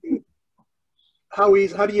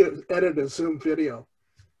do you edit a Zoom video?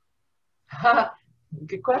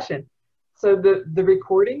 Good question. So the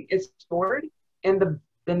recording is stored in the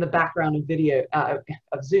background of video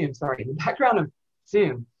of Zoom. Sorry, in the background of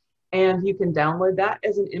Zoom, and you can download that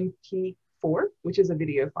as an MP4, which is a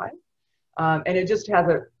video file, and it just has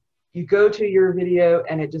you go to your video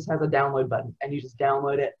and it just has a download button, and you just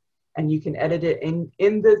download it, and you can edit it in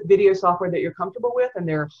the video software that you're comfortable with, and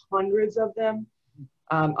there are hundreds of them.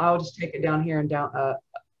 I'll just take it down here and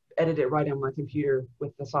edit it right on my computer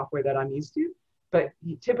with the software that I'm used to. But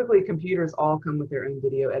typically computers all come with their own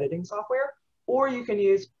video editing software, or you can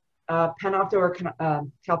use Panopto or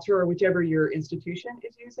Kaltura, whichever your institution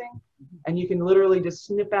is using. And you can literally just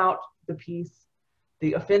snip out the piece,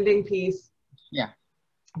 the offending piece,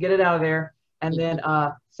 get it out of there, and then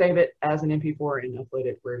save it as an MP4 and upload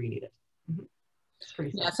it wherever you need it. It's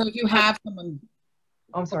pretty simple. So if you have someone.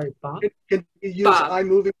 Oh, I'm sorry, Bob? Can you use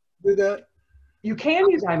iMovie to do that? You can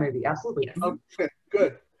use iMovie, absolutely. Yes. Okay,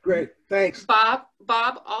 good, great, thanks. Bob,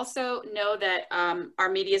 also know that our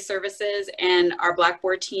media services and our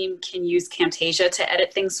Blackboard team can use Camtasia to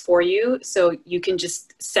edit things for you. So you can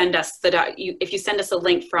just send us if you send us a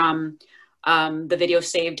link from the video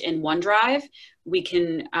saved in OneDrive, we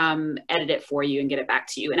can edit it for you and get it back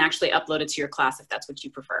to you and actually upload it to your class if that's what you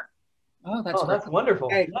prefer. Oh, that's wonderful.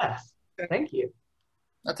 Hey. Yes, thank you.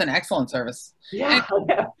 That's an excellent service. Yeah.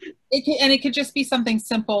 It could just be something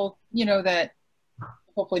simple, that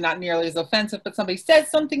hopefully not nearly as offensive, but somebody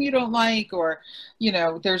says something you don't like, or,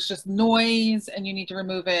 there's just noise and you need to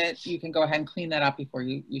remove it. You can go ahead and clean that up before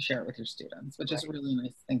you share it with your students, which is a really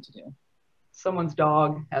nice thing to do. Someone's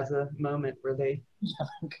dog has a moment where they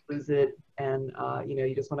lose it, and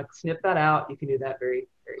you just want to snip that out. You can do that very,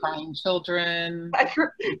 very Crying children. I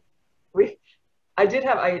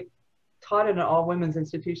taught in an all-women's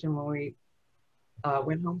institution when we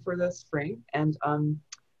went home for the spring, and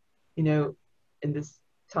in this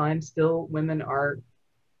time still women are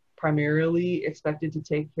primarily expected to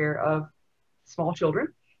take care of small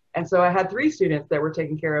children, and so I had 3 students that were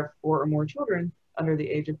taking care of 4 or more children under the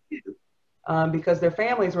age of 2, because their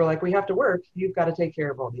families were like, we have to work, you've got to take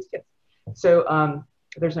care of all these kids. So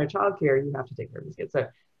there's no child care, you have to take care of these kids. So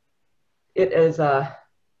it is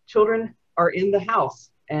children are in the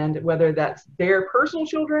house, and whether that's their personal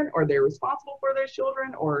children or they're responsible for those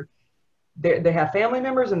children, or they have family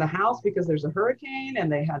members in the house because there's a hurricane and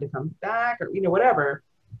they had to come back, or whatever,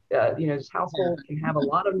 this household can have a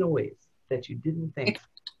lot of noise that you didn't think. It's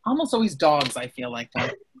almost always dogs, I feel like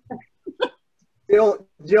that.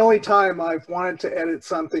 The only time I've wanted to edit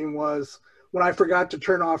something was when I forgot to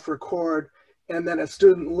turn off record, and then a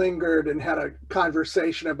student lingered and had a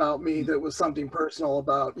conversation about me that was something personal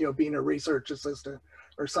about, being a research assistant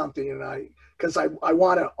or something. And because I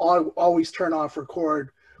want to always turn off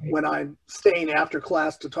record when I'm staying after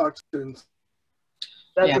class to talk to students.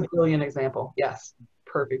 That's a brilliant example. Yes,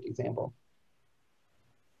 perfect example.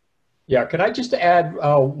 Yeah, could I just add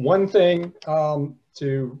one thing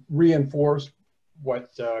to reinforce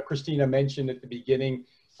what Christina mentioned at the beginning,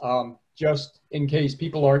 just in case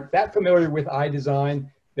people aren't that familiar with iDesign,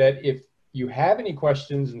 that if you have any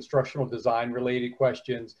questions, instructional design related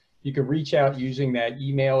questions, you can reach out using that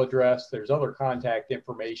email address. There's other contact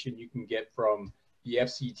information you can get from the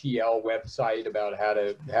FCTL website about how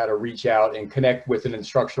to reach out and connect with an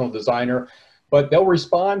instructional designer. But they'll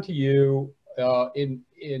respond to you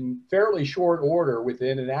in fairly short order,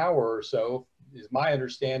 within an hour or so, is my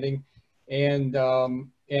understanding. And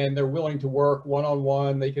they're willing to work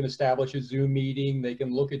one-on-one. They can establish a Zoom meeting. They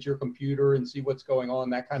can look at your computer and see what's going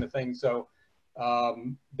on, that kind of thing. So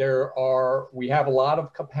we have a lot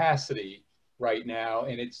of capacity right now,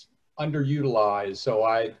 and it's underutilized. So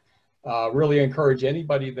I really encourage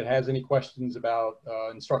anybody that has any questions about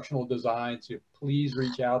instructional design to please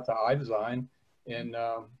reach out to iDesign and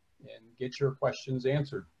get your questions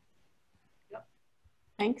answered.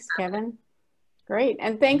 Thanks, Kevin. Great.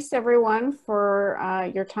 And thanks everyone for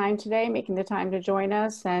your time today, making the time to join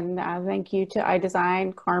us. And thank you to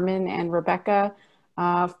iDesign, Carmen and Rebecca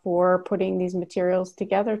for putting these materials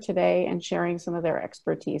together today and sharing some of their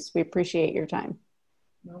expertise. We appreciate your time.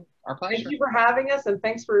 Our pleasure. Thank you for having us, and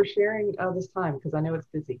thanks for sharing this time, because I know it's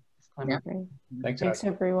busy this time. Yeah. Thanks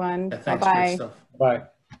everyone. Yeah, thanks, Bye-bye. great stuff. Bye.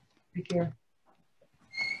 Take care.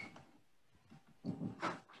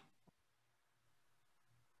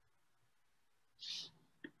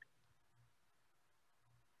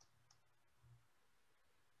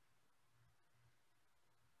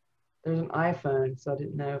 There's an iPhone, so I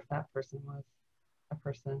didn't know if that person was a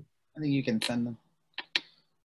person. I think you can send them.